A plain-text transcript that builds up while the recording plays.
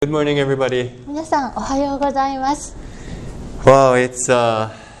morning, everybody. 皆さんおはようございます。 Wow,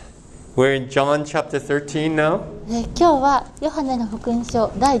 we're in John chapter 13 now. 今日はヨハネの福音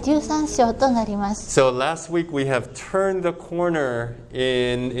書第13章となります。 So last week we have turned the corner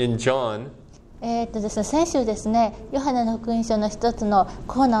in John. ですね、先週ですね、ヨハネの福音書の一つの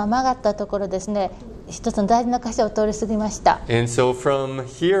コーナーを曲がったところですね、一つの大事な箇所を通り過ぎました。 And so from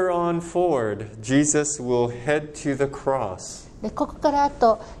here on forward, Jesus will head to the cross. でここからあ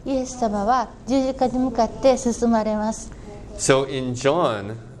とイエス様は十字架に向かって進まれます。 So in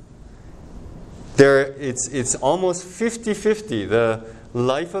John, it's almost 50-50. The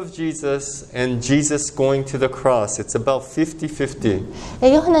life of Jesus and Jesus going to the cross. It's about 50-50.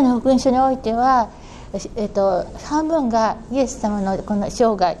 ヨハネの福音書においては、半分がイエス様のこの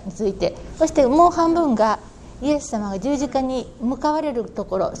生涯について、そしてもう半分がイエス様が十字架に向かわれると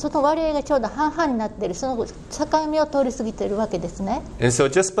ころ、その割合がちょうど半々になっている、その境目を通り過ぎているわけですね。 And so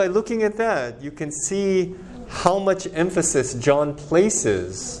just by looking at that, you can see how much emphasis John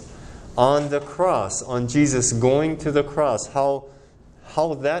places on the cross, on Jesus going to the cross, how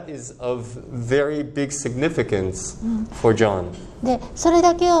that is of very big significance for John. でそれ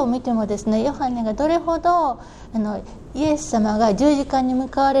だけを見てもですね、ヨハネがどれほどイエス様が十字架に向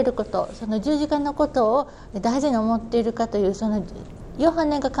かわれること、その十字架のことを大事に思っているかという、そのヨハ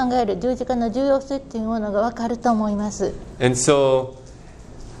ネが考える十字架の重要性というものが分かると思います。 And so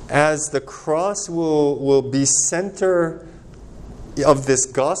as the cross will be center of this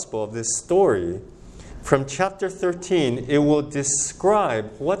gospel, of this story, from chapter 13, it will describe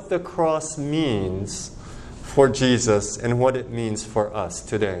what the cross means for Jesus and what it means for us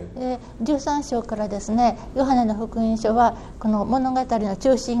today. 13章からですね、ヨハネの福音書はこの物語の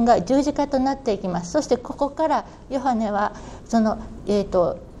中心が十字架となっていきます。そしてここからヨハネはその、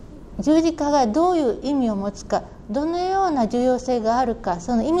十字架がどういう意味を持つか、どのような重要性があるか、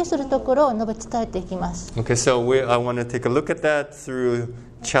その意味するところを述べ伝えていきます。 Okay, so I want to take a look at that through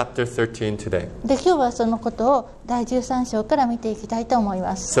chapter 13 today. で今日はそのことを第13章から見ていきたいと思い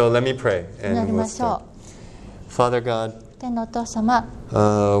ます。 So let me pray 祈 and り we'll ましょ start. Father God, う。天のお父様、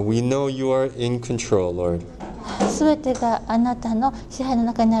 we know you are in control, Lord. すべてがあなたの支配の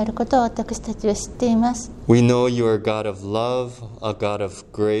中にあることを私たちは知っています。 We know you are a God of love, a God of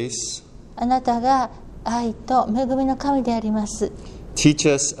grace. あなたが愛と恵みの神であります。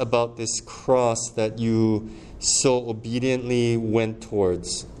 Teach us about this cross that you so obediently went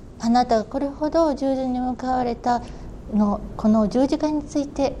towards. あなたがこれほど十字に向かわれたこの十字架につい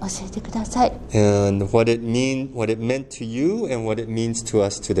て教えてください。 And what it meant to you and what it means to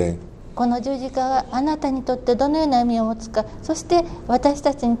us today. この十字架があなたにとってどのような意味を持つか、そして私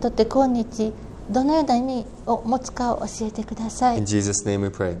たちにとって今日どのような意味を持つかを教えてください。 In Jesus' name we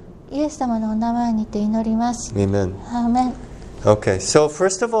pray. イエス様のお名前にて祈ります。 Amen. アーメン。 Okay, so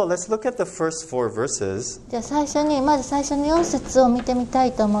first of all, let's look at the first 4 verses. じゃあまず最初の4節を見てみた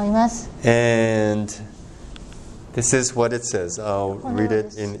いと思います。 And this is what it says. I'll read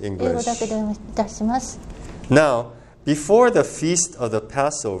it in 英語 English. だけでお読みいたします。 Now, before the feast of the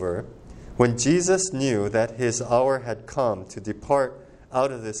Passover, when Jesus knew that his hour had come to depart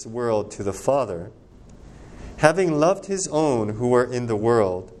out of this world to the Father, having loved his own who were in the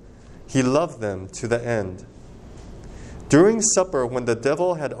world, he loved them to the end. During supper, when the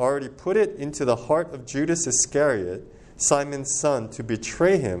devil had already put it into the heart of Judas Iscariot, Simon's son, to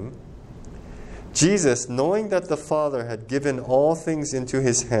betray him, Jesus, knowing that the Father had given all things into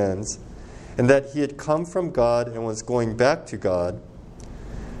his hands, and that he had come from God and was going back to God,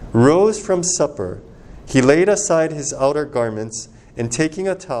 rose from supper. He laid aside his outer garments, and taking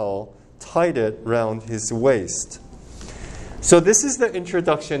a towel, tied it round his waist. So this is the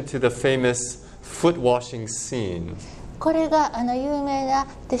introduction to the famous foot washing scene. これが有名な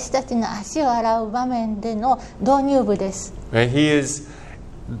弟子たちの足を洗う場面での導入部です。 Right? He is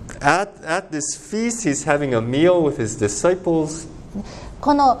at this feast. He's having a meal with his disciples.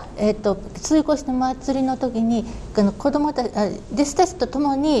 この追越の祭りの時に子供たち弟子たちと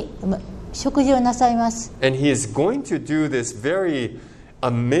共に食事をなさいます。 And he is going to do this very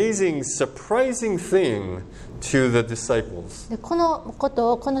amazing, surprising thing to the disciples. でこの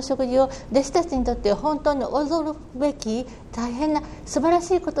食事を弟子たちにとって本当に驚くべき大変な素晴らし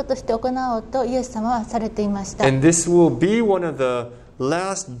いこととして行おうとイエス様はされていました。 And this will be one of the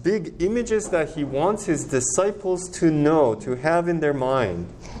last big images that he wants his disciples to know, to have in their mind.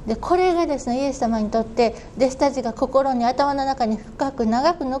 でこれがですね、イエス様にとって弟子たちが心に頭の中に深く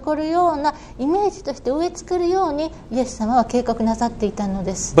長く残るようなイメージとして植え付けるようにイエス様は計画なさっていたの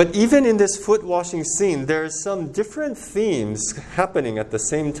です。 But even in this foot washing scene, there are some different themes happening at the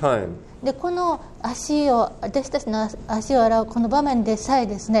same time. でこの私たちの足を洗うこの場面でさえ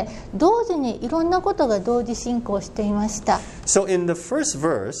ですね、同時にいろんなことが同時進行していました。So in the first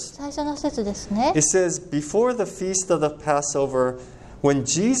verse, 最初の節ですね。it says, Before the feast of the Passover, when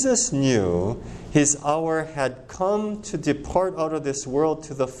Jesus knew his hour had come to depart out of this world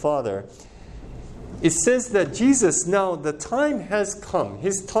to the Father, it says that Jesus, now the time has come.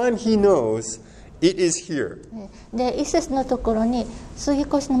 His time he knows, it is here. で一節のところに、杉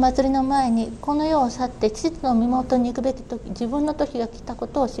越の祭りの前にこの世を去って父の身元に行くべき時、自分の時が来たこ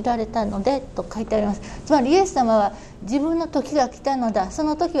とを知られたのでと書いてあります。つまりイエス様は自分の時が来たのだ、そ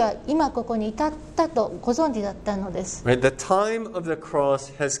の時は今ここに至ったとご存知だったのです。Right? The time of the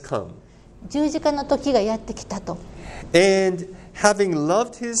cross has come. 十字架の時がやってきたと。And having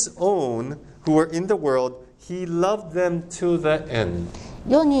loved his own who were in the world, he loved them to the end.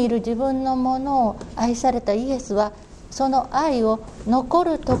 世にいる自分のものを愛されたイエスは、その愛を残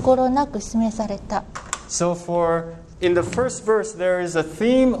るところなく示された。So in the first verse, there is a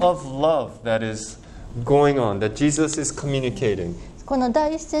theme of love that is going on, that Jesus is communicating. この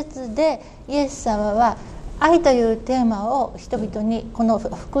第一節でイエス様は愛というテーマを人々にこの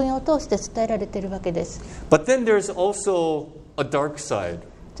福音を通して伝えられているわけです。But then there's also a dark side.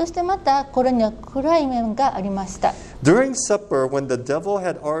 そしてまたこれには暗い面がありました。During supper, when the devil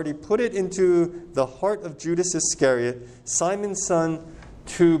had already put it into the heart of Judas Iscariot, Simon's son,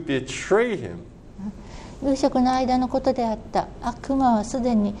 to betray him. 夕食の間のことであった。悪魔はす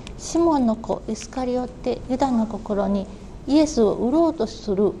でにシモンの子イスカリオテユダの心にイエスを売ろうと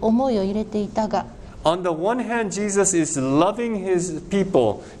する思いを入れていたが、On the one hand, Jesus is loving his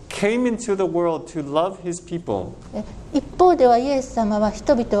people, came into the world to love his people. 一方ではイエス様は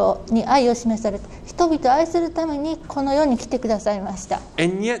人々に愛を示されて、人々を愛するためにこの世に来てくださいました。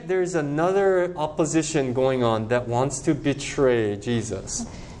And yet there's another opposition going on that wants to betray Jesus.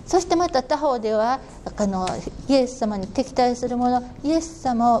 そしてまた他方ではイエス様に敵対する者、イエス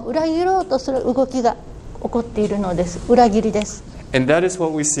様を裏切ろうとする動きが起こっているのです。裏切りです。And that is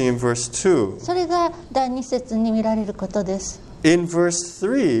what we see in verse 2. それが第2節に見られることです。In verse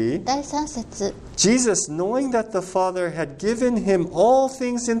 3, 第3節、 Jesus, knowing that the Father had given him all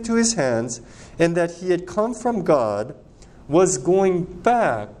things into his hands and that he had come from God, was going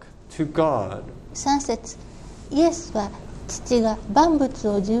back to God. 3節、イエスは父が万物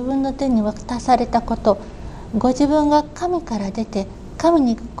を自分の手に渡されたこと、ご自分が神から出て神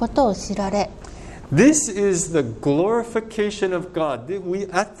に行くことを知られ。This is the glorification of God.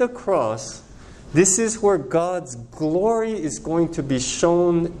 At the cross, this is where God's glory is going to be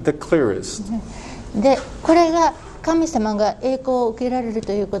shown the clearest. で、これが神様が栄光を受けられる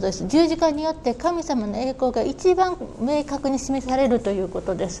ということです。十字架によって神様の栄光が一番明確に示されるというこ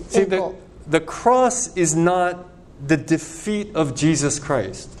とです。See, the cross is not the defeat of Jesus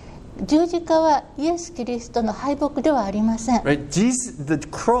Christ. 十字架はイエス・キリストの敗北ではありません。Right? The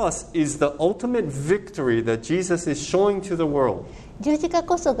cross is the ultimate victory that Jesus is showing to the world. 十字架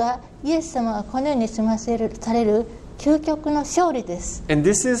こそがイエス様がこのように示される究極の勝利です。And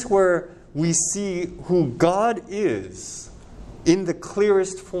this is where we see who God is in the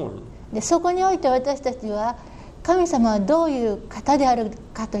clearest form. で、そこにおいて私たちは神様はどういう方である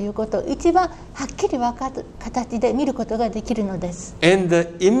かということを一番はっきり分かる形で見ることができるのです。And the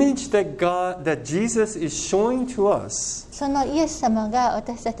image that Jesus is showing to us, そのイエス様が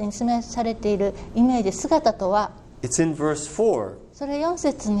私たちに示されているイメージ、姿とは、 it's in verse 4. それ4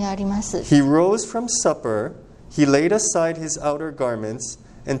節にあります。 He rose from supper, he laid aside his outer garments,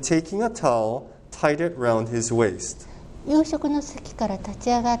 and taking a towel, tied it round his waist. 夕食の席から立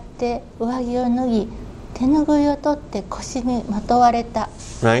ち上がって上着を脱ぎ、手ぬぐいを取って腰にまとわれた。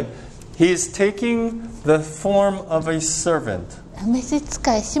 Right? He is taking the form of a servant. 召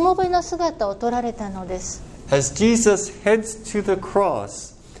使い、しもべの姿を取られたのです。 As Jesus heads to the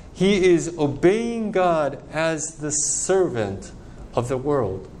cross, he is obeying God as the servant of the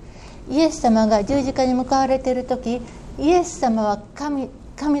world. イエス様が十字架に向かわれているとき、イエス様は神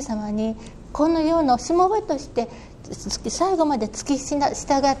様にこの世のしもべとして最後まで付き従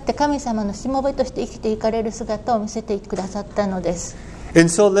って神様のしもべとして生きていかれる姿を見せてくださったのです。And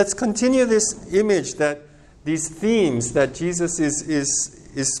so let's continue this image that these themes that Jesus is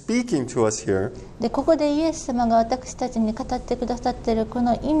speaking to us here. で、ここでイエス様が私たちに語ってくださっているこ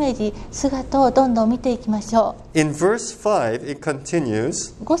のイメージ、姿をどんどん見ていきましょう。In verse 5, it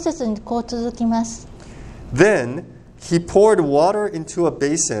continues. 5節にこう続きます。 Then he poured water into a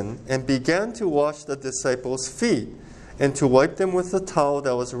basin and began to wash the disciples' feet and to wipe them with the towel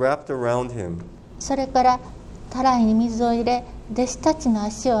that was wrapped around him. それからたらいに水を入れ、弟子たちの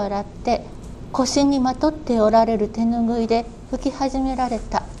足を洗って腰にまとっておられる手ぬぐいで拭き始められ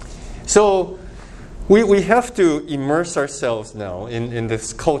た。So we have to immerse ourselves now in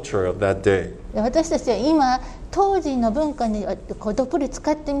this culture of that day. 私たちは今当時の文化にこうどっぷり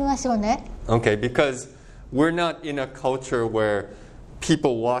使ってみましょうね。 Okay, because we're not in a culture where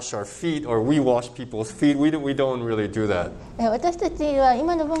people wash our feet or we wash people's feet. We don't really do that. 私たちは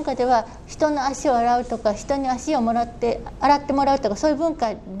今の文化では人の足を洗うとか人に足を洗ってもらうとかそういう文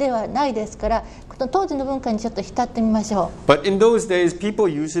化ではないですから、この当時の文化にちょっと浸ってみましょう。 But in those days,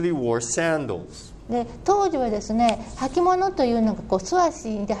 people usually wore sandals. で当時はですね、履物というのがこう素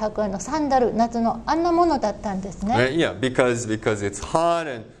足で履くサンダル、夏のあんなものだったんですね。 Right? Yeah, because it's hot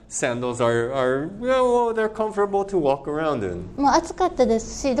and sandals are well, they're comfortable to walk around in. もう暑かったで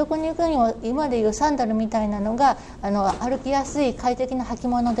すし、どこに行くにも今でいうサンダルみたいなのが歩きやすい快適な履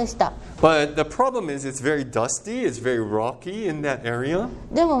物でした。 But the problem is it's very dusty, it's very rocky in that area.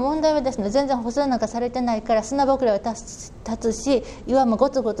 でも問題はですね、全然舗装なんかされてないから砂ぼこりは立つし、岩もゴ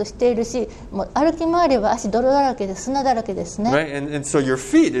ツゴツしているし、もう歩き回れば足泥だらけで砂だらけですね。 Right? And so your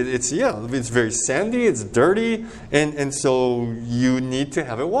feet, it's very sandy, it's dirty, and so you need to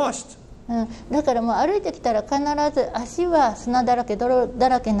have it washed. だからもう歩いてきたら必ず足は砂だらけ泥だ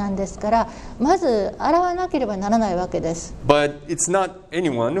らけなんですから、まず洗わなければならないわけです。 But it's not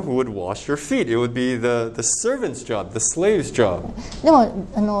anyone who would wash your feet. It would be the servant's job, the slave's job. で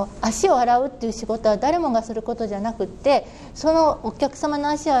も足を洗うっていう仕事は誰もがすることじゃなくって、そのお客様の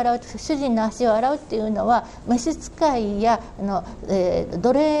足を洗う、主人の足を洗うっていうのは召使いや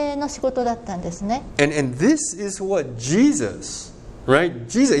奴隷の仕事だったんですね。 And this is what Jesus...Right?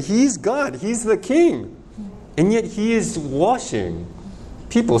 Jesus, He's God, He's the King. And yet He is washing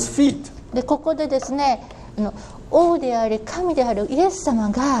people's feet. でここでですね、王であり神であるイエス様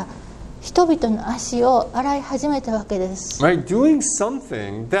が人々の足を洗い始めたわけです。 Right? Doing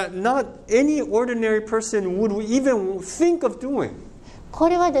something that not any ordinary person would even think of doing. こ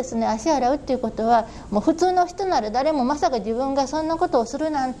れはですね、足を洗うっていうことはもう普通の人なら誰もまさか自分がそんなことをす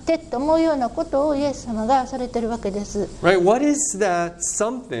るなんてと思うようなことをイエス様がされているわけです。 Right? What is that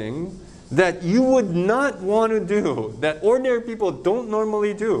something that you would not want to do, that ordinary people don't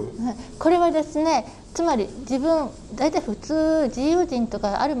normally do? これはですね、つまり大体普通自由人と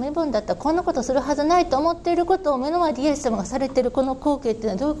かある身分だったらこんなことするはずないと思っていることを目の前でイエス様がされているこの光景っていう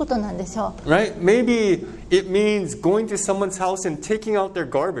のはどういうことなんでしょう。 Right? Maybe it means going to someone's house and taking out their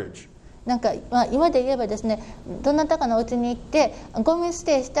garbage. なんか今で言えばですね、どなたかのお家に行ってゴミ捨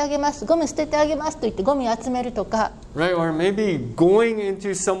てしてあげます、ゴミ捨ててあげますと言ってゴミ集めるとか、 Right? Or maybe going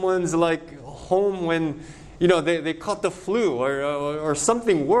into someone's like home when they caught the flu or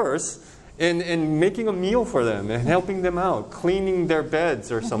something worse and making a meal for them and helping them out, cleaning their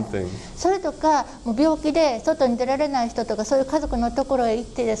beds or something. それとかもう病気で外に出られない人とかそういう家族のところへ行っ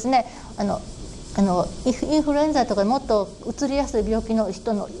てですね、インフルエンザとかもっとうつりやすい病気の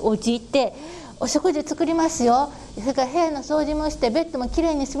人のお家行ってお食事作りますよ、それから部屋の掃除もしてベッドもき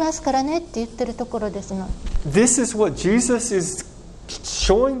れいにしますからねって言ってるところですの。 This is what Jesus is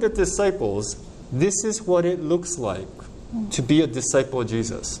showing the disciples. This is what it looks like to be a disciple of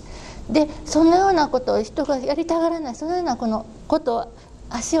Jesus. でそのようなことを人がやりたがらない、そのようなこのことを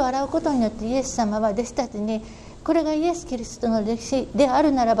足を洗うことによってイエス様は弟子たちにこれがイエス・キリストの歴史であ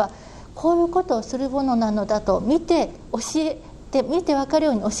るならばこういうことをするものなのだと見て分かる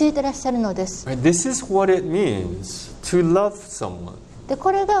ように教えてらっしゃるのです。 This is what it means to love someone. で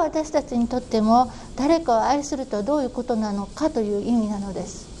これが私たちにとっても誰かを愛するとはどういうことなのかという意味なので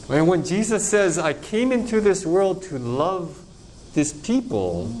す。 When Jesus says, I came into this world to love His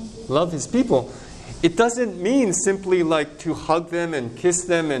people, it doesn't mean simply like to hug them and kiss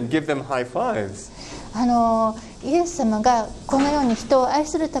them and give them high fives. イエス様がこのように人を愛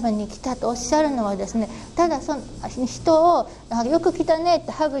するために来たとおっしゃるのはですね、ただその人をよく来たねっ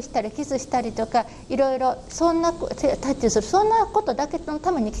てハグしたりキスしたりとかいろいろそんなタッチするそんなことだけの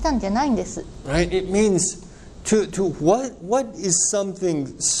ために来たんじゃないんです。 Right? It means to what is something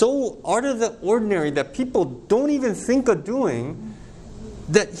so out of the ordinary that people don't even think of doing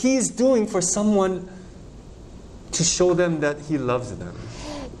that He is doing for someone to show them that He loves them.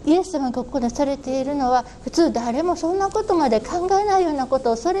 イエス様がここでされているのは普通誰もそんなことまで考えないようなこ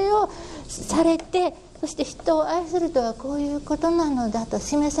とをそれをされて、そして人を愛するとはこういうことなのだと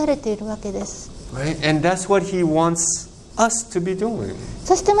示されているわけです。 Right? And that's what He wants us to be doing.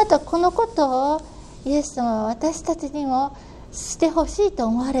 そしてまたこのことをイエス様は私たちにもしてほしいと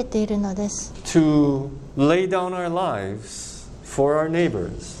思われているのです。 To lay down our lives for our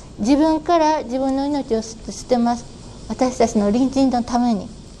neighbors. 自分から自分の命を捨てます。私たちの隣人のために。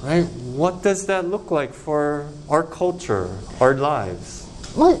Right? What does that look like for our culture, our lives?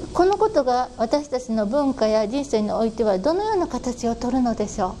 もうこのことが私たちの文化や人生においてはどのような形を取るので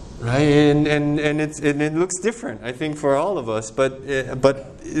しょう。Right, and it looks different, I think, for all of us, but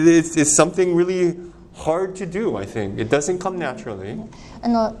it's something really hard to do, I think. It doesn't come naturally.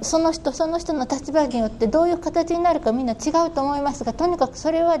 その人の立場によってどういう形になるかみんな違うと思いますが、とにかく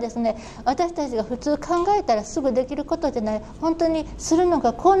それはですね、私たちが普通考えたらすぐできることじゃない、本当にするの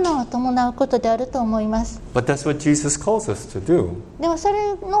が困難を伴うことであると思います。But that's what Jesus calls us to do. でもそ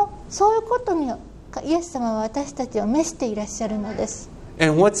ういうことにイエス様は私たちを召していらっしゃるのです。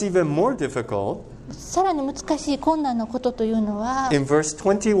And what's even more difficult, さらに難しい困難なことというのは、in verse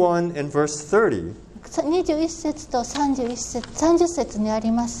 21 and verse 30, 21節と30節にあ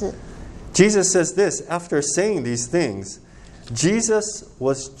ります。Jesus says this, after saying these things, Jesus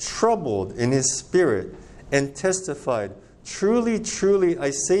was troubled in his spirit and testified, "Truly, truly,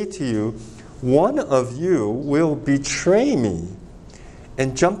 I say to you, one of you will betray me."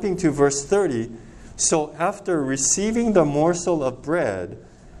 And jumping to verse 30, so after receiving the morsel of bread,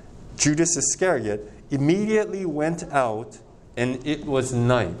 Judas Iscariot immediately went out, and it was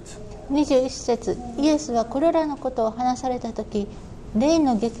night. 21節、イエスはこれらのことを話されたとき、霊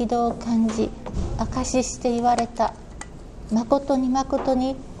の激動を感じ、証しして言われた。誠に誠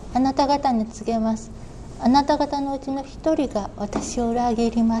にあなた方に告げます。あなた方のうちの一人が私を裏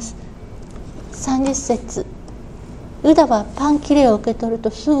切ります。30節、ユダはパン切れを受け取る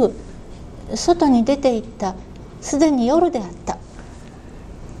とすぐ外に出て行った。すでに夜であった。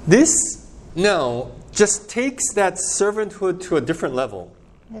This now just takes that servanthood to a different level.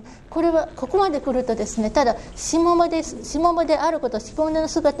 これはここまで来るとですね、ただしもべであること、しもべの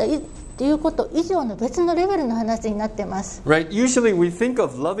姿ということ以上の別のレベルの話になっています。Right? Usually we think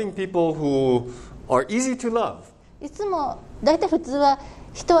of loving people who are easy to love. いつも大体普通は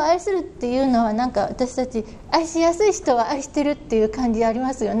人を愛するっていうのはなんか私たち愛しやすい人は愛してるっていう感じあり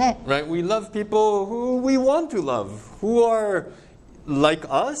ますよね。Right? We love people who we want to love, who are like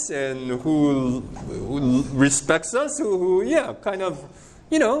us and who respects us, who yeah, kind of,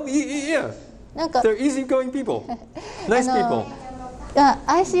 you know, yeah. なんか They're easygoing people, nice people.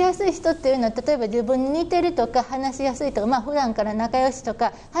 愛しやすい人っていうのは例えば自分に似てるとか話しやすいとか、普段から仲良しと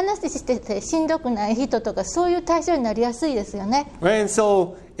か話しててしんどくない人とかそういう対象になりやすいですよね。Right? And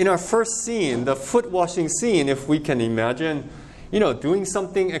so in our first scene, the foot washing scene, if we can imagine, you know, doing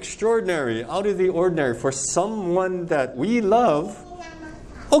something extraordinary, out of the ordinary for someone that we love,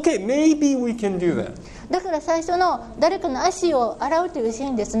 okay, maybe we can do that. だから最初の誰かの足を洗うというシ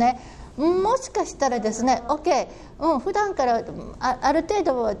ーンですね。もしかしたらですね、OK、普段からある程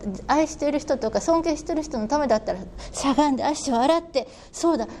度愛している人とか尊敬している人のためだったらしゃがんで足を洗って、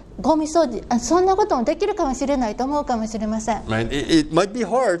そうだ、ゴミ掃除、そんなこともできるかもしれないと思うかもしれません。Right? It might be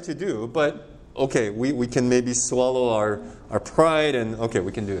hard to do, but okay, we can maybe swallow our pride and okay,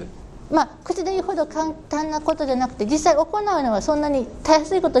 we can do it. 口で言うほど簡単なことじゃなくて、実際行うのはそんなにたや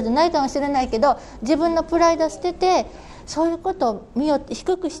すいことじゃないかもしれないけど、自分のプライドを捨ててそういうことを身を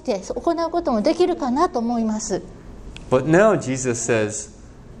低くして行うこともできるかなと思います。But now Jesus says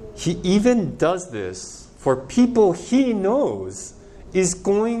he even does this for people he knows is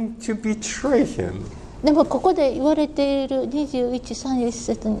going to betray him. でもここで言われている21、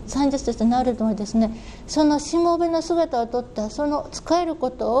30節になるのはですね、そのしもべの姿をとったその使える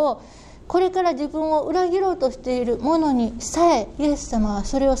ことをこれから自分を裏切ろうとしている者にさえイエス様は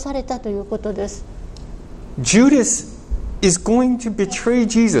それをされたということです。Judas is going to betray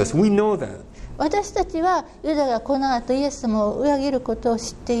Jesus. We know that. 私たちはユダがこの後イエス様を裏切ることを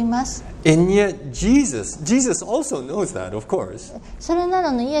知っています。And yet Jesus also knows that, of course. それな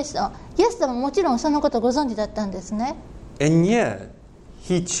のにイエス様ももちろんそのことをご存知だったんですね。And yet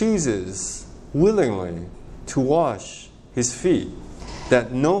he chooses willingly to wash his feet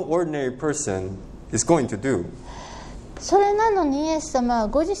that no ordinary person is going to do. それなのにイエス様は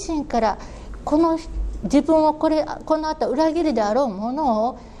ご自身から自分をこの後裏切りであろうも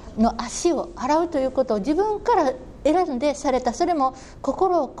のの足を洗うということを自分から選んでされた。それも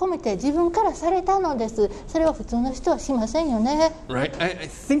心を込めて自分からされたのです。それは普通の人はしませんよね。Right? I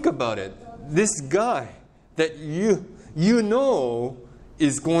think about it. This guy that you know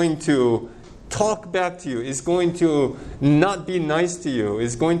is going to talk back to you, is going to not be nice to you,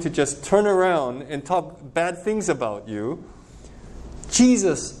 is going to just turn around and talk bad things about you.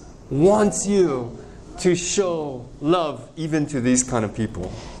 Jesus wants you to show love even to these kind of people.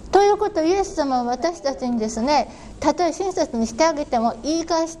 ということをイエス様は私たちにですね、たとえ親切にしてあげても言い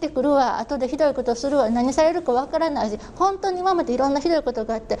返してくるわ、後でひどいことをするわ、何されるかわからないし、本当に今までいろんなひどいこと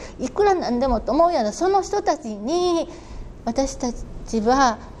があっていくらなんでもと思うようなその人たちに私たち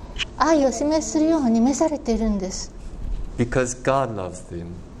は愛を示するように召されているんです。because God loves them.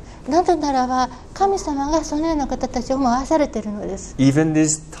 なぜならば神様がそのような方たちをも愛されているのです。 Even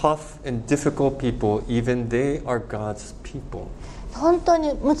these tough and difficult people, even they are God's people. 本当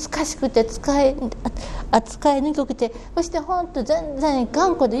に難しくて扱いにくくて、そして本当全然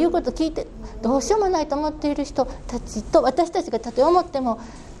頑固で言うこと聞いてどうしようもないと思っている人たちと私たちがたとえ思っても、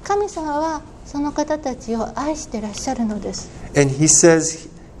神様はその方たちを愛していらっしゃるのです。 And he says,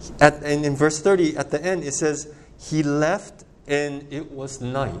 and in verse 30 at the end, it says, he left and it was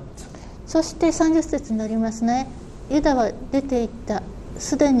night. そして30節になりますね。ユダは出て行った。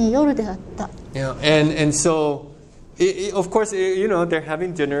すでに夜であった。 Yeah, and so, of course, they're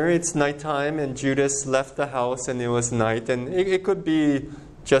having dinner, it's nighttime, and Judas left the house and it was night, and it could be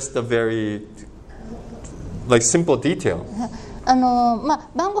just a very, simple detail.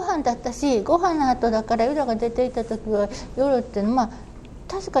 晩ご飯だったし、ご飯の後だからユダが出ていた時は夜っていうのは、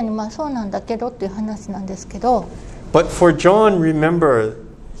確かにそうなんだけどっていう話なんですけど、 But for John, remember,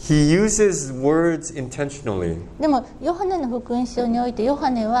 he uses words intentionally. でもヨハネの福音書においてヨハ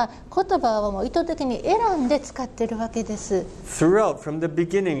ネは言葉をもう意図的に選んで使っているわけです。 Throughout, from the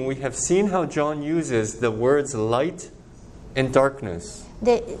beginning, we have seen how John uses the words light and darkness.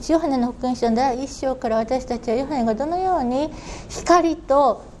 でヨハネの福音書の第1章から私たちはヨハネがどのように光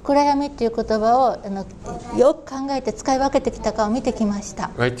と暗闇という言葉をよく考えて使い分けてきたかを見てきまし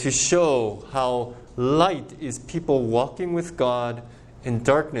た。 Right, to show how light is people walking with God and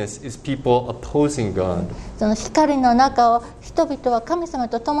darkness is people opposing God. その光の中を人々は神様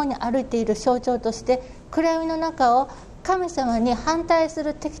と共に歩いている象徴として、暗闇の中を神様に反対す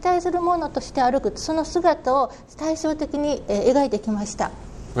る敵対するものとして歩く、その姿を対照的に描いてきました。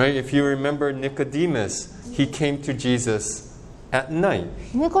 Right, if you remember Nicodemus, he came to Jesus at night.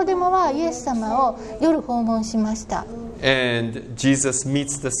 ニコデモはイエス様を夜訪問しました。 And Jesus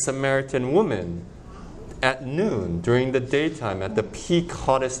meets the Samaritan woman at noon during the daytime, at the peak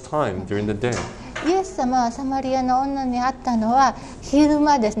hottest time during the day. イエス様はサマリアの女に会ったのは昼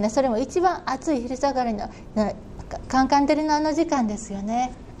間ですね。それも一番暑い昼下がりのカンカン照りの時間ですよ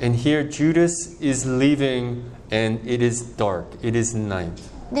ね。 And here Judas is leaving and it is dark, it is night.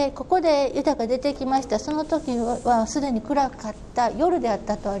 でここでユダが出てきました。その時はすでに暗かった夜であっ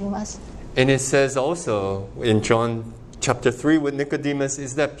たとあります。 And it says also in John chapter 3 with Nicodemus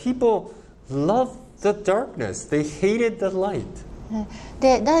is that people love the darkness. They hated the light.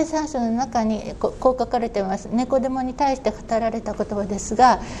 で第3章の中にこう書かれています。ネコデモに対して語られた言葉です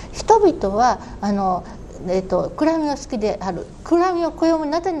が、人々は暗闇が好きである。暗闇を好む、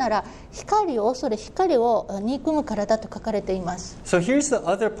なぜなら光を恐れ光を憎むからだと書かれています。 So here's the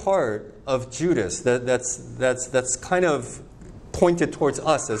other part of Judas that's kind of pointed towards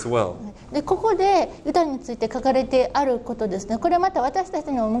us as well. でここでユダについて書かれてあることですね。これまた私たち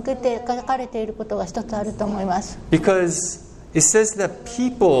にも向けて書かれていることが一つあると思います。 Because it says that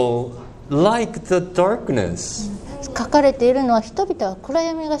people like the darkness. 書かれているのは人々は暗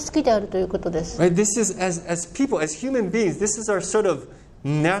闇が好きであるということです。 Right? This is as people, as human beings, this is our sort of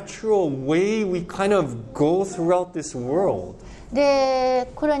natural way we kind of go throughout this world.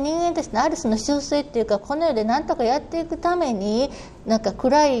 でこれは人間としてのある種の習性っていうか、この世で何とかやっていくために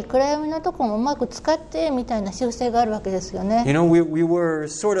暗闇のところもうまく使ってみたいな習性があるわけですよね。 You know, we were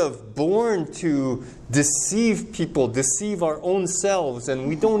sort of born to deceive people, deceive our own selves, and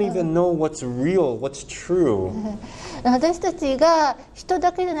we don't even know what's real, what's true. 私たちが人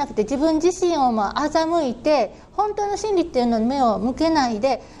だけじゃなくて自分自身を欺いて、本当の真理っていうのに目を向けない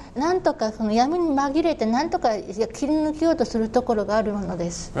で、なんとかその闇に紛れてなんとか切り抜けようとするところがあるもので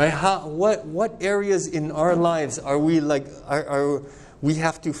す。 Right? What areas in our lives are we like? We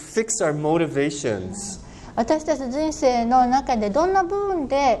have to fix our motivations. 私たち人生の中でどんな部分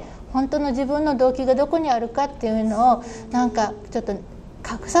で本当の自分の動機がどこにあるかっていうのをちょっと隠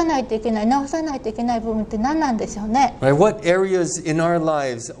さないといけない、直さないといけない部分って何なんでしょうね。 Right? What areas in our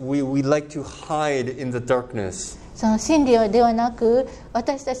lives we like to hide in the darkness? その真理ではなく、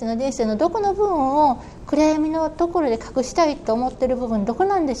私たちの人生のどこの部分を暗闇のところで隠したいと思っている部分、どこ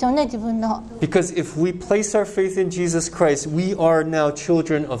なんでしょうね、自分の。 Because if we place our faith in Jesus Christ, we are now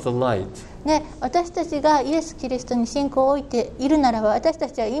children of the light. で私たちがイエス・キリストに信仰を置いているならば、私た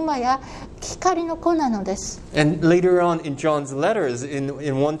ちは今や光の子なのです。 And later on in John's letters, in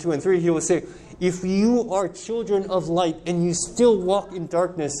 1, 2, and 3, he will say, if you are children of light and you still walk in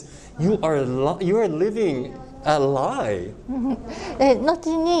darkness, you are living a lie.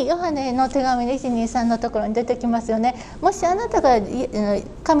 後にヨハネの手紙の 1,2,3 のところに出てきますよね。もしあなたが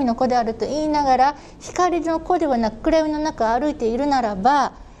神の子であると言いながら光の子ではなく暗闇の中を歩いているなら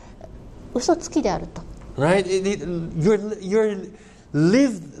ば嘘つきであると。 Right?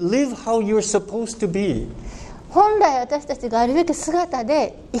 Live how you're supposed to be. 本来私たちがあるべき姿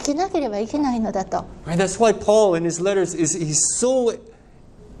で生きなければいけないのだと。 Right? That's why Paul in his letters he's so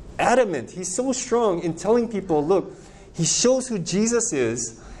adamant, he's so strong in telling people, look, he shows who Jesus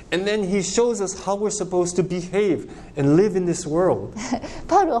is, and then he shows us how we're supposed to behave and live in this world.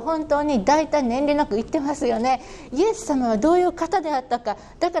 パウロは本当に大胆に遠慮なく言ってますよね。イエス様はどういう方であったか、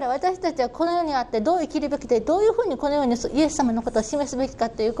だから私たちはこの世にあってどう生きるべきで、どういうふうにこの世にイエス様のことを示すべきか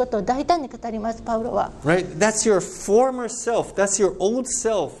ということを大胆に語ります、パウロは。 Right? That's your former self, that's your old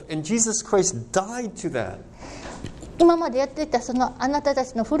self, and Jesus Christ died to that. 今までやっていたそのあなたた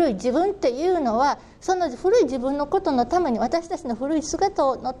ちの古い自分っていうのは、その古い自分のことのために、私たちの古い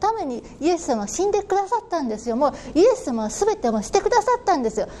姿のためにイエス様は死んでくださったんですよ。もうイエス様は全てをしてくださったんで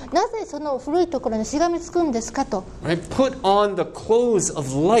すよ。なぜその古いところにしがみつくんですかと。 Right? Put on the clothes of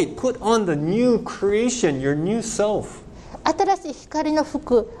light, put on the new creation, your new self. 新しい光の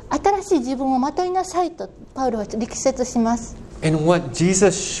服、新しい自分をまといなさいとパウロは力説します。 And what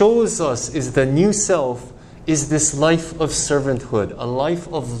Jesus shows us is the new self is this life of servanthood, a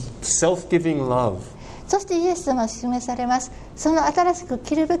life of self-giving love. そしてイエス様は示されます。その新しく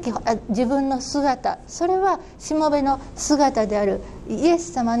着るべき自分の姿、それはしもべの姿である。イエ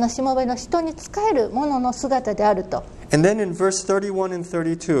ス様のしもべの人に仕えるものの姿であると。 And then in verse 31 and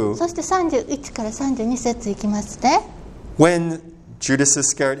 32, そして31から32節いきますね。 when Judas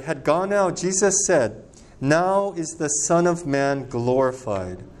Iscariot had gone out, Jesus said, "Now is the Son of Man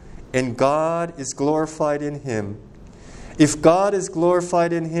glorified, and God is glorified in him. If God is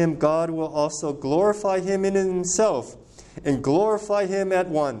glorified in him, God will also glorify him in himself, and glorify him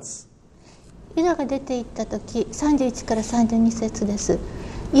at once." ユダが出て行った時、31から32節です。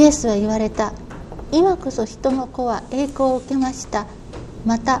イエスは言われた。今こそ人の子は栄光を受けました。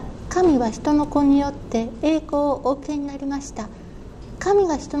また神は人の子によって栄光をお受けになりました。神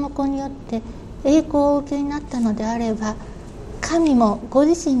が人の子によって栄光をお受けになったのであれば、神もご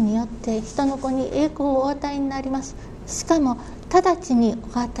自身によって人の子に栄光をお与えになります。しかも直ちに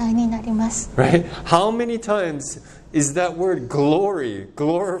お与えになります。 Right? How many times is that word glory,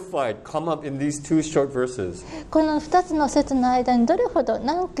 glorified, come up in these two short verses? この2つの節の間にどれほど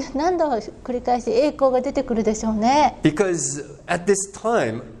何度も繰り返し栄光が出てくるでしょうね。 Because at this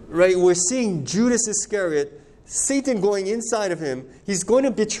time, right, we're seeing Judas Iscariot, Satan going inside of him. He's going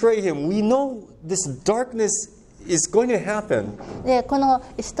to betray him. We know this darkness is going to happen. でこの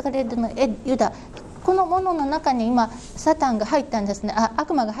イスカリオテのユダ、このものの中に今サタンが入ったんですね。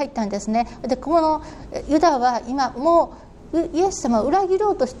悪魔が入ったんですね。でこのユダは今もうイエス様を裏切ろ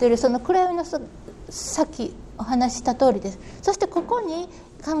うとしている、その暗闇のさっきお話しした通りです。そしてここに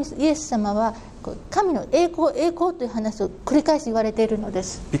イエス様は神の栄光栄光という話を繰り返し言われているので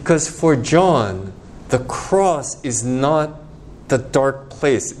す。 Because for John, the cross is not the dark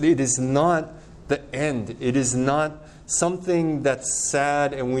place. It is not the end. It is not something that's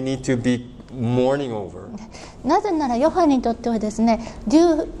sad and we need to be mourning over. なぜならヨハネにとってはですね、十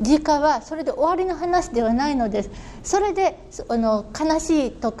字架はそれで終わりの話ではないのです。それで悲し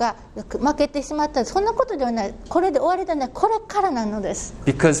いとか負けてしまったそんなことではない。これで終わりではない。これからなのです。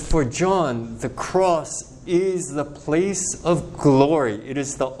 Because for John, the cross is the place of glory. It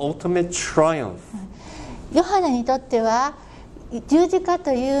is the ultimate triumph. ヨハネにとっては十字架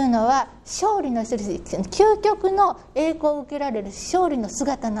というのは勝利の印、究極の栄光を受けられる勝利の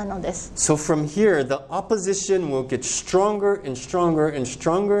姿なのです。 So from here, the opposition will get stronger and stronger and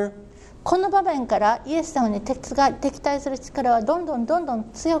stronger. この場面からイエス様に敵対する力はどんどん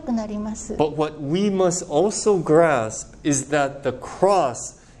強くなります。 But what we must also grasp is that the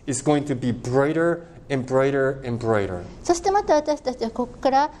cross is going to be brighter and brighter and brighter. そしてまた私たちはここか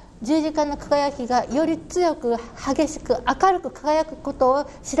ら十字架の輝きがより強く激しく明るく輝くことを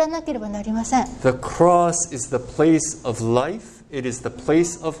知らなければなりません。 The cross is the place of life. It is the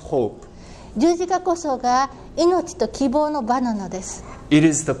place of hope. 十字架こそが命と希望の場なのです。 It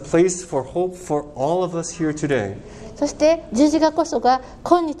is the place for hope for all of us here today. そして十字架こそが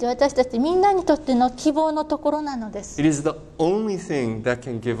今日私たちみんなにとっての希望のところなのです。 It is the only thing that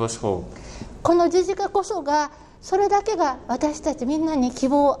can give us hope. この十字架こそがそれだけが私たちみんなに希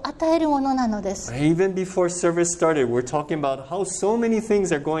望を与えるものなのです。 Even before service started, we're talking about how so many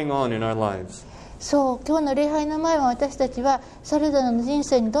things are going on in our lives. そう、今日の礼拝の前は私たちはそれぞれの人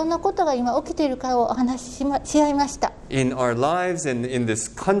生にどんなことが今起きているかをお話しし合いました。 In our lives and in this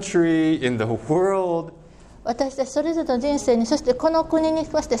country, in the world. 私たちそれぞれの人生に、そしてこの国に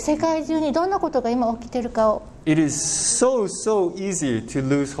まして世界中にどんなことが今起きているかを。 It is so easy to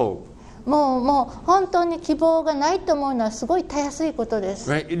lose hope. もう本当に希望がないと思うのはすごいたやすいことです。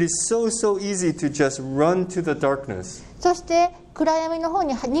 Right? It is so easy to just run to the darkness. そして暗闇の方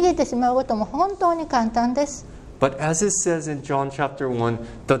に逃げてしまうことも本当に簡単です。But as it says in John chapter 1,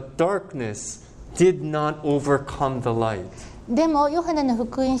 the darkness did not overcome the light. でもヨハネの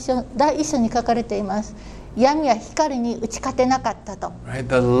福音書第1章に書かれています。闇は光に打ち勝てなかったと。Right?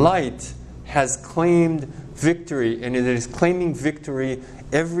 The light has claimed victory, and it is claiming victory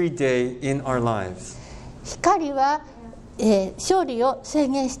every day in our lives. 光は、勝利を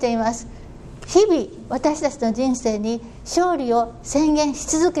宣言しています。日々私たちの人生に勝利を宣言し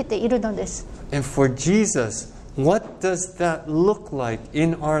続けているのです。And for Jesus, what does that look like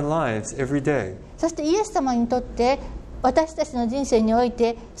in our lives every day? そしてイエス様にとって私たちの人生におい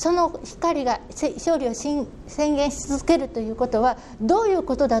てその光が勝利を宣言し続けるということはどういう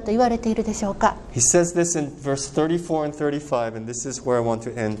ことだと言われているでしょうか。 He says this in verse 34 and 35, and this is where I want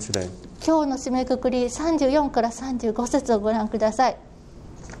to end today. 今日の締めくくり34から35節をご覧ください。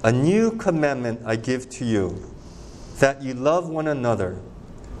A new commandment I give to you, that you love one another,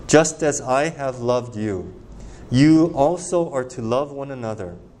 just as I have loved you. You also are to love one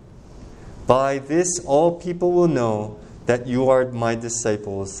another. By this all people will know that you are my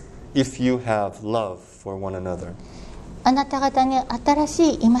disciples, if you have love for one another. あなた方に新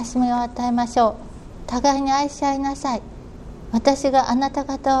しい戒めを与えましょう。互いに愛し合いなさい。私があなた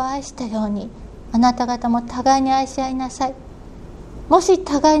方を愛したように、あなた方も互いに愛し合いなさい。もし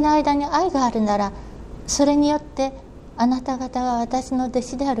互いの間に愛があるなら、それによってあなた方が私の弟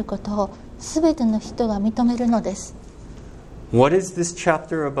子であることをすべての人が認めるのです。 What is this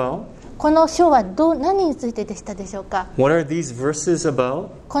chapter about? この章は何についてでしたでしょうか。 What are these verses about?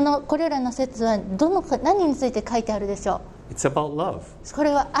 これらの説は何について書いてあるでしょう。 It's about love. こ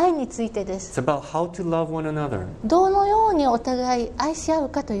れは愛についてです。 It's about how to love one another. どのようにお互い愛し合う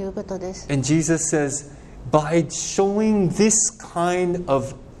かということです。 And Jesus says, by showing this kind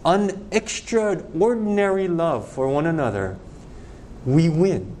of extraordinary love for one another, we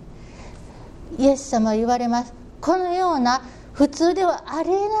win. イエス様は言われます。このような普通ではあ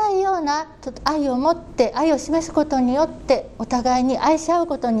りえないような愛を持って愛を示すことによってお互いに愛し合う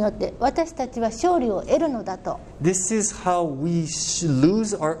ことによって私たちは勝利を得るのだと。 This is how we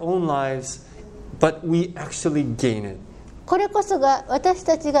lose our own lives, but we actually gain it. これこそが私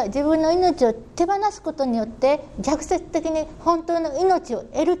たちが自分の命を手放すことによって逆説的に本当の命を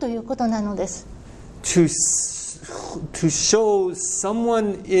得るということなのです。To show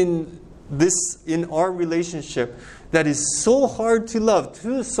someone in our relationship that is so hard to love,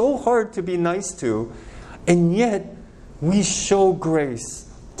 so hard to be nice to, and yet we show grace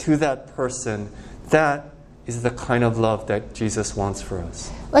to that person. That is the kind of love that Jesus wants for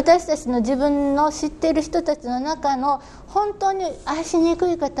us. 私たちの自分の知っている人たちの中の本当に愛しにく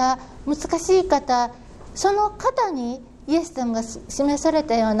い方、難しい方、その方にイエス様が示され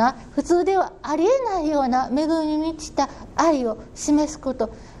たような普通ではありえないような恵みに満ちた愛を示すこと、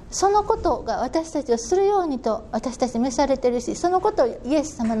そのことが私たちをするようにと私たち召されているし、そのことをイエ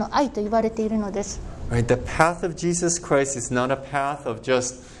ス様の愛と言われているのです。Right? The path of Jesus Christ is not a path of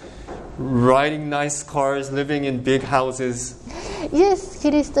just riding nice cars, living in big houses. イエス・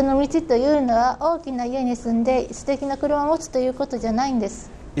キリストの道というのは大きな家に住んで素敵な車を持つということじゃないんで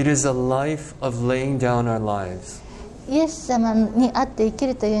す。It is a life of laying down our lives. イエス様にあって生き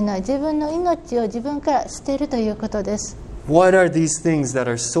るというのは自分の命を自分から捨てるということです。What are these things that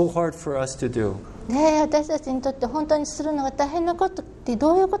are so hard for us to do? 私たちにとって本当にするのが大変なことって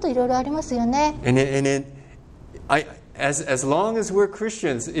どういうこといろいろありますよね。As long as we're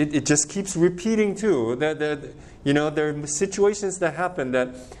Christians, it just keeps repeating too. There are situations that happen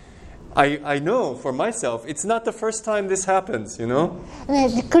that I know for myself, it's not the first time this happens,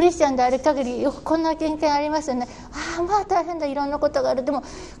 ね、クリスチャンである限りよくこんな経験ありますよね。まあ大変だ、いろんなことがある。でも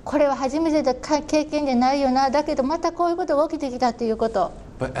これは初めてだ経験じゃないよな。だけどまたこういうことが起きてきたということ。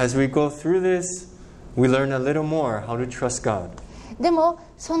But as we go through this, we learn a little more how to trust God. でも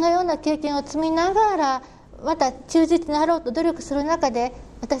そのような経験を積みながらまた忠実になろうと努力する中で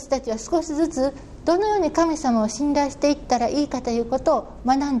私たちは少しずつどのように神様を信頼していったらいいかということを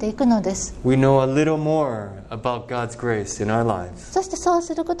学んでいくのです。We know a little more about God's grace in our lives. そしてそう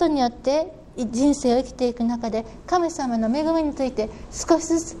することによって人生を生きていく中で神様の恵みについて少し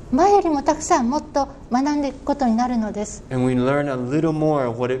ずつ前よりもたくさんもっと学んでいくことになるのです。And we learn a little more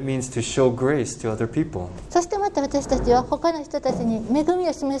of what it means to show grace to other people. そしてまた私たちは他の人たちに恵み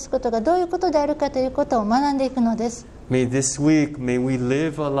を示すことがどういうことであるかということを学んでいくのです。This week, may we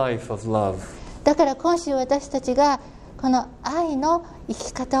live a life of love. だから今週私たちがこの愛の生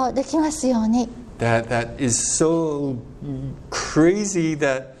き方をできますように。That is so crazy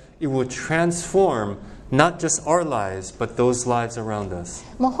that it will transform not just our lives, but those lives around us.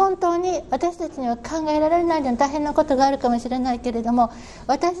 もう本当に私たちには考えられないような大変なことがあるかもしれないけれども、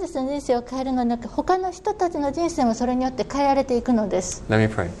私たちの人生を変えるのでなく、他の人たちの人生もそれによって変えられていくのです。 Let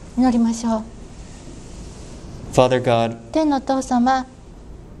me pray. 祈りましょう。 Father God, 天のお父様、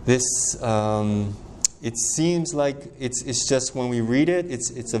 this it seems like it's just when we read it,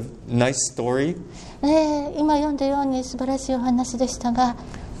 it's a nice story, 今読んだように素晴らしいお話でしたが、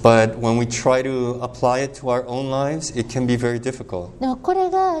 but when we try to apply it to our own lives, it can be very difficult. でもこれ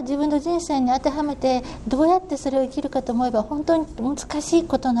が自分の人生に当てはめてどうやってそれを生きるかと思えば本当に難しい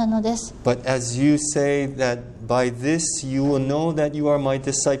ことなのです。 But as you say that by this you will know that you are my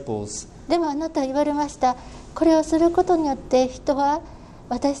disciples, でもあなたは言われました。これをすることによって人は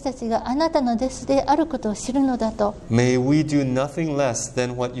私たちがあなたの弟子であることを知るのだと。 may we do nothing less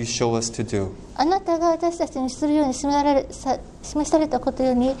than what you show us to do. あなたが私たちにするように示されたこと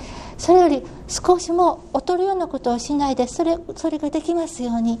ように、それより少しも劣るようなことをしないで、それができます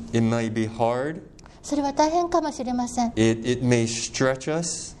ように。 It might be hard, それは大変かもしれません。 it may stretch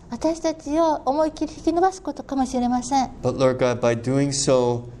us, 私たちを思いっきり引き伸ばすことかもしれません。 but Lord God, by doing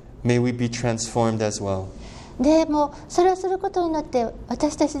so, may we be transformed as well. でもそれをすることによって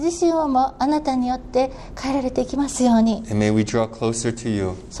私たち自身をもあなたによって変えられていきますように。 And may we draw closer to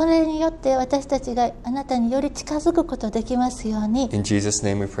you. それによって私たちがあなたにより近づくことができますように。 In Jesus'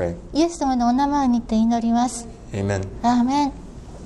 name we pray. イエス様のお名前にて祈ります。 Amen. アーメン。